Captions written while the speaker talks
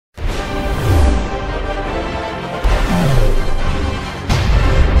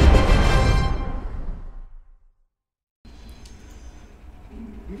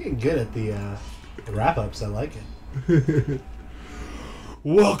good at the wrap-ups. I like it.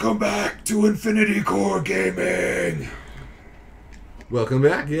 Welcome back to Infinity Core Gaming. Welcome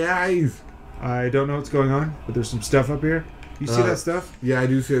back, guys. I don't know what's going on, but there's some stuff up here. You see that stuff? Yeah, I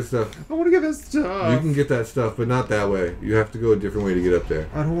do see that stuff. I want to get that stuff. You can get that stuff, but not that way. You have to go a different way to get up there.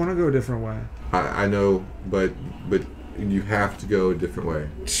 I don't want to go a different way. I know, but you have to go a different way.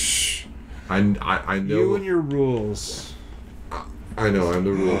 I know. You and your rules. I know, I'm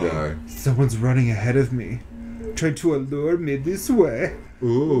the rule guy. Someone's running ahead of me, trying to allure me this way.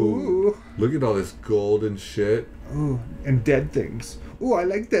 Ooh. Look at all this gold and shit. Ooh, and dead things. Ooh, I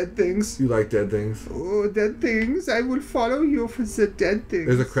like dead things. You like dead things? Oh, dead things. I will follow you for the dead things.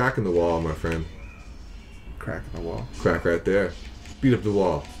 There's a crack in the wall, my friend. Crack in the wall. Crack right there. Beat up the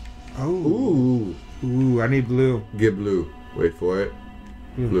wall. Oh. Ooh, I need blue. Get blue. Wait for it.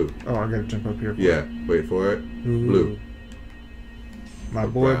 Blue. Oh, I gotta jump up here. Yeah, wait for it. Ooh. Blue. My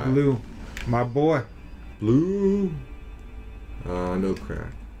boy, Right. blue. My boy. Blue. No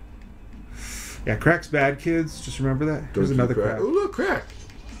crack. Yeah, crack's bad, kids. Just remember that. There's Don't another do crack. Oh, look, crack.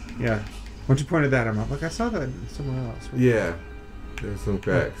 Yeah. Once you pointed that, I'm like, I saw that somewhere else. Yeah, there's some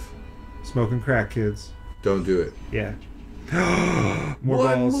cracks. Smoking crack, kids. Don't do it. Yeah. More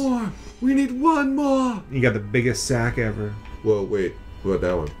one balls. more. We need one more. You got the biggest sack ever. Whoa, wait. What about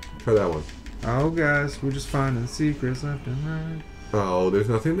that one? Try that one. Oh, guys, we're just finding secrets left and right. Oh, there's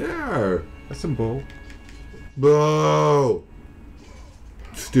nothing there. That's some bull. Boo!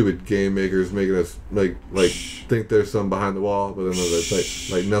 Stupid game makers making us like think there's some behind the wall, but then there's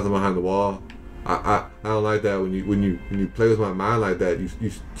like nothing behind the wall. I don't like that when you play with my mind like that. You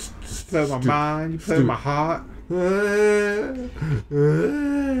Play with my mind. You play with my heart.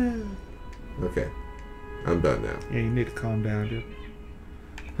 Okay, I'm done now. Yeah, you need to calm down, dude.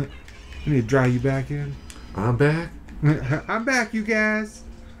 I need to dry you back in. I'm back. I'm back, you guys.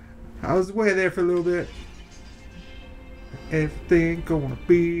 I was away there for a little bit. Everything gonna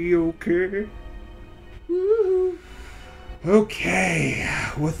be okay. Woo. Okay,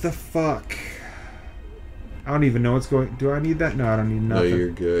 what the fuck? I don't even know what's going. Do I need that? No, I don't need nothing. No, you're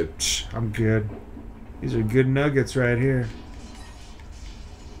good. I'm good. These are good nuggets right here.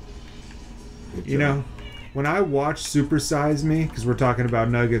 You know, when I watch Super Size Me, because we're talking about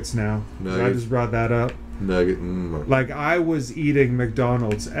nuggets now, 'cause I just brought that up. Nugget. Like, I was eating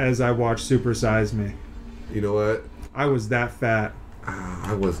McDonald's as I watched Super Size Me. You know what? I was that fat.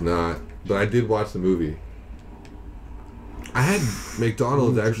 I was not, but I did watch the movie. I had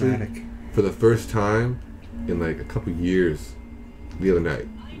McDonald's actually Dramatic. for the first time in like a couple years the other night.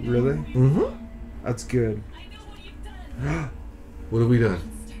 Really? Mm-hmm. That's good. What have we done?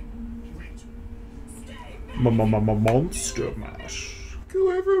 Monster Mash. Get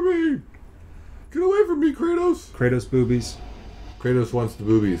away from me! Get away from me, Kratos! Kratos boobies. Kratos wants the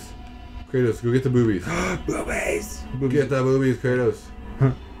boobies. Kratos, go get the boobies. Boobies! Get the boobies, Kratos.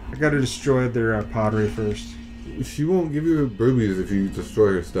 I gotta destroy their pottery first. She won't give you her boobies if you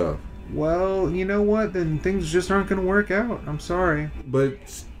destroy her stuff. Well, you know what? Then things just aren't gonna work out. I'm sorry. But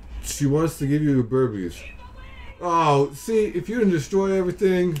she wants to give you her boobies. Oh, see, if you didn't destroy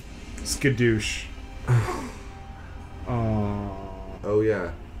everything... Skadoosh. Oh. Oh,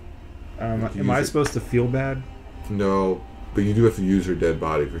 yeah. Am I supposed to feel bad? No, but you do have to use her dead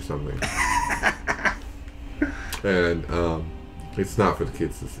body for something. And it's not for the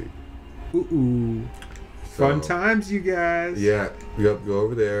kids to see. Ooh. So, Fun times, you guys. Yeah, yep, go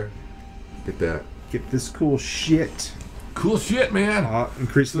over there. Get that. Get this cool shit. Cool shit, man.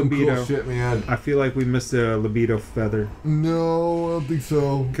 Increase Some libido. cool shit, man. I feel like we missed a libido feather. No, I don't think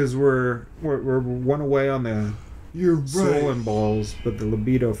so. Because we're one away on the You're right. swollen balls, but the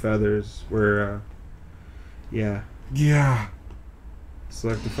libido feathers were, yeah. Yeah.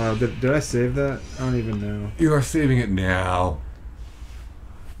 Select the file. Did I save that? I don't even know. You are saving it now.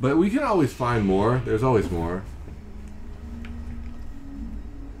 But we can always find more. There's always more.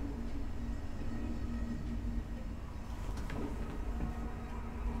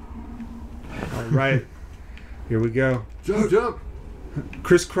 All right. Here we go. Jump, jump.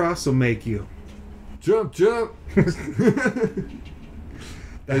 Crisscross will make you. Jump, jump. The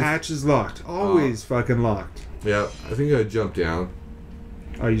hatch is locked. Always fucking locked. Yeah, I think I jump down.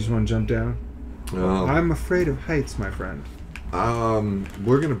 Oh, you just want to jump down? I'm afraid of heights, my friend.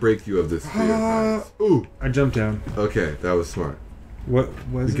 We're gonna break you of this fear of heights. Ooh. I jumped down. Okay, that was smart. What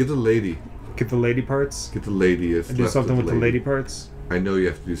was Get it? the lady. Get the lady parts? Get the lady. And do something with the lady parts? I know you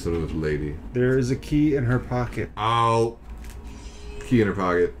have to do something with the lady. There is a key in her pocket. Ow. Key in her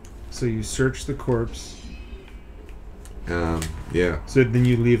pocket. So you search the corpse. Yeah. So then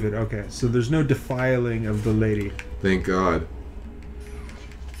you leave it. Okay. So there's no defiling of the lady. Thank God.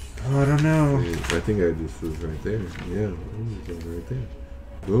 Oh, I don't know. I think I just was right there. Yeah, it was right there.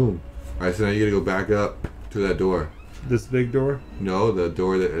 Boom. Alright, so now you gotta go back up to that door. This big door? No, the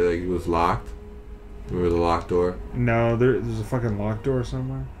door that like was locked. Remember the locked door? No, there's a fucking locked door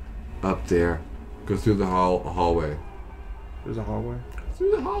somewhere. Up there. Go through the hallway. There's a hallway.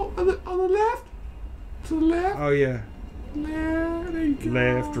 Through the hall on the left. To the left. Oh yeah. There you go.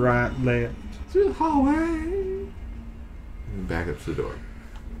 Left, right, left. Through the hallway. And back up to the door.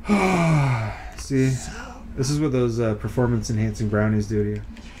 See, this is what those performance-enhancing brownies do to you.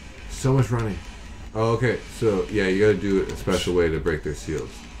 So much running. Oh, okay. So yeah, you gotta do it a special way to break their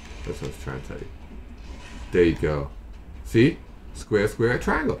shields. That's what I was trying to tell you. There you go. See? Square, square,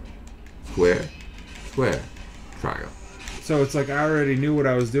 triangle. Square, square, triangle. So it's like I already knew what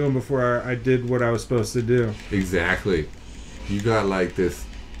I was doing before I did what I was supposed to do. Exactly. You got like this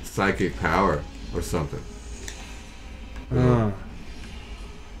psychic power or something.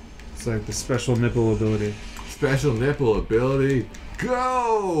 It's like the special nipple ability. Special nipple ability.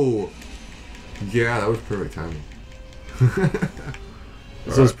 Go! Yeah, that was perfect timing.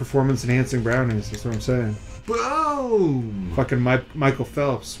 It's those performance-enhancing brownies. That's what I'm saying. Boom! Fucking Michael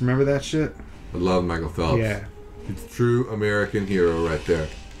Phelps. Remember that shit? I love Michael Phelps. Yeah. He's a true American hero right there.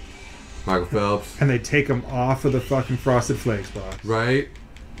 Michael Phelps. And they take him off of the fucking Frosted Flakes box. Right?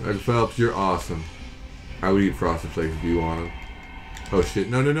 Michael Phelps, you're awesome. I would eat Frosted Flakes if you want them. Oh shit.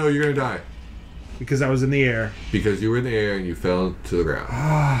 No, no, no, you're gonna die. Because I was in the air. Because you were in the air and you fell to the ground.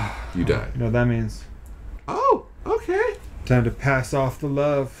 You died. You know what that means? Oh, okay. Time to pass off the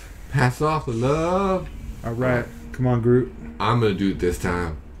love. Pass off the love. Alright. Come on, Groot. I'm gonna do it this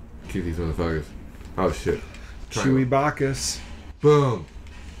time. Kick these motherfuckers. Oh shit. Chewy Bacchus. Boom.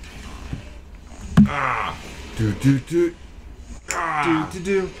 Ah. Do do do. Ah. Do do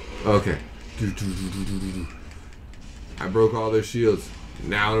do. Okay. Do do do do do do. I broke all their shields.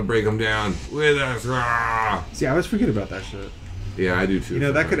 Now I'm gonna break them down with us. Ah. See, I always forget about that shit. Yeah, I do too. You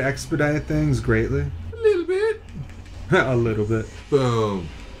know, that could expedite things greatly. A little bit. A little bit. Boom.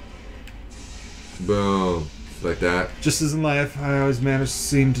 Boom. Just like that. Just as in life, I always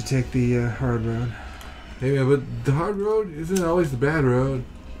seem to take the hard road. Hey man, but the hard road isn't always the bad road.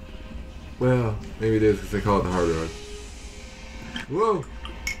 Well, maybe it is because they call it the hard road. Whoa!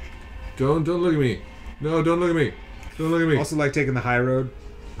 Don't look at me. No, don't look at me. Don't look at me. Also like taking the high road.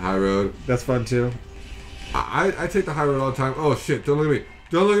 High road. That's fun too. I take the high road all the time. Oh shit! Don't look at me.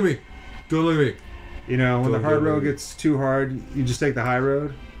 Don't look at me. Don't look at me. You know, when the hard road me. gets too hard, you just take the high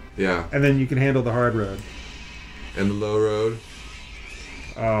road, Yeah. and then you can handle the hard road. And the low road.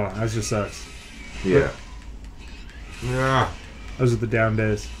 Oh, that just sucks. Yeah. Yeah. Those are the down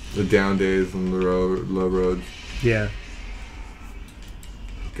days. The down days on the low roads. Yeah.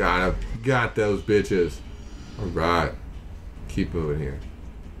 Got those bitches. Alright. Keep moving here.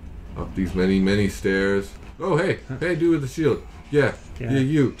 Up these many stairs. Oh, hey. Hey, dude with the shield. Yeah. Yeah,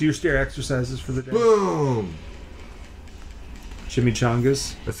 you. Do your stair exercises for the day. Boom.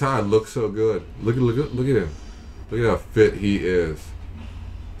 Chimichangas. That's how I look so good. Look at him. Look at how fit he is.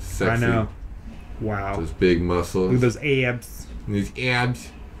 Sexy. I know. Wow. Those big muscles. Look at those abs. And these abs.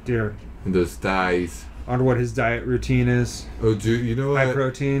 Dear. And those thighs. I wonder what his diet routine is. Oh, dude, you know what? High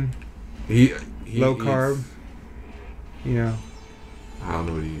protein. He low eats, carb. You know. I don't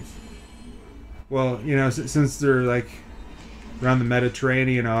know what he eats. Well, you know, since they're like around the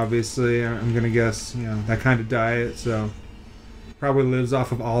Mediterranean, obviously, I'm gonna guess, you know, that kind of diet. So probably lives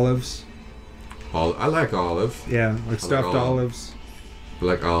off of olives. I like olives. Yeah, like stuffed olives. I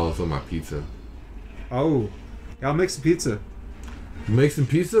like olives on my pizza. Oh, yeah, I'll make some pizza. Make some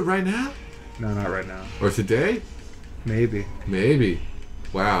pizza right now? No, not right now. Or today? Maybe. Maybe.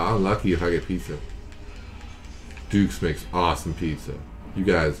 Wow, I'm lucky if I get pizza. Duke's makes awesome pizza. You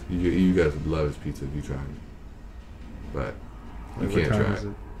guys would love his pizza if you tried it. But you Wait, can't what time try is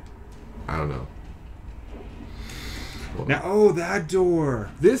it. I don't know. Well, Now, that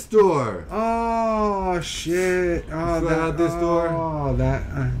door. this door. Oh shit! Oh, You found this door? Oh, that.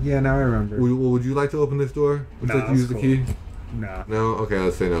 Yeah, now I remember. Would you like to open this door? Would you No, like to use that's the key? No. No? Okay,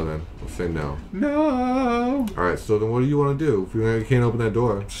 let's say no then. Let's say no. No. Alright, so then what do you want to do? If you can't open that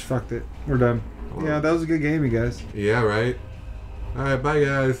door. Just fucked it. We're done. Well, Yeah, that was a good game, you guys. Yeah, right? Alright, bye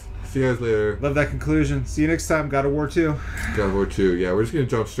guys. See you guys later. Love that conclusion. See you next time. God of War 2. God of War 2. Yeah, we're just going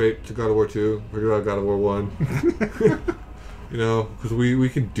to jump straight to God of War 2. Forget about God of War 1. You know, because we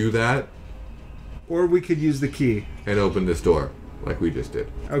can do that Or we could use the key. and open this door like we just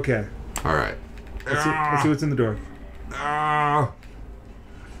did. Okay. Alright. Let's see what's in the door. Ah!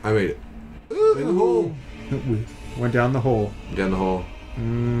 I made it. Ooh, in the hole. We went down the hole. Down the hole. Mmm.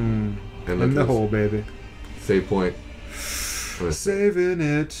 And In look the at this. hole, baby. Save point. Saving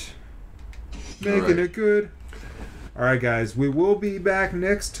it. Making Alright. it good. Alright, guys. We will be back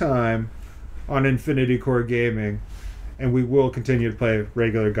next time on Infinity Core Gaming. And we will continue to play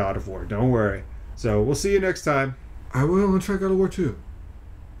regular God of War. Don't worry. So we'll see you next time. I will. Let's try God of War 2.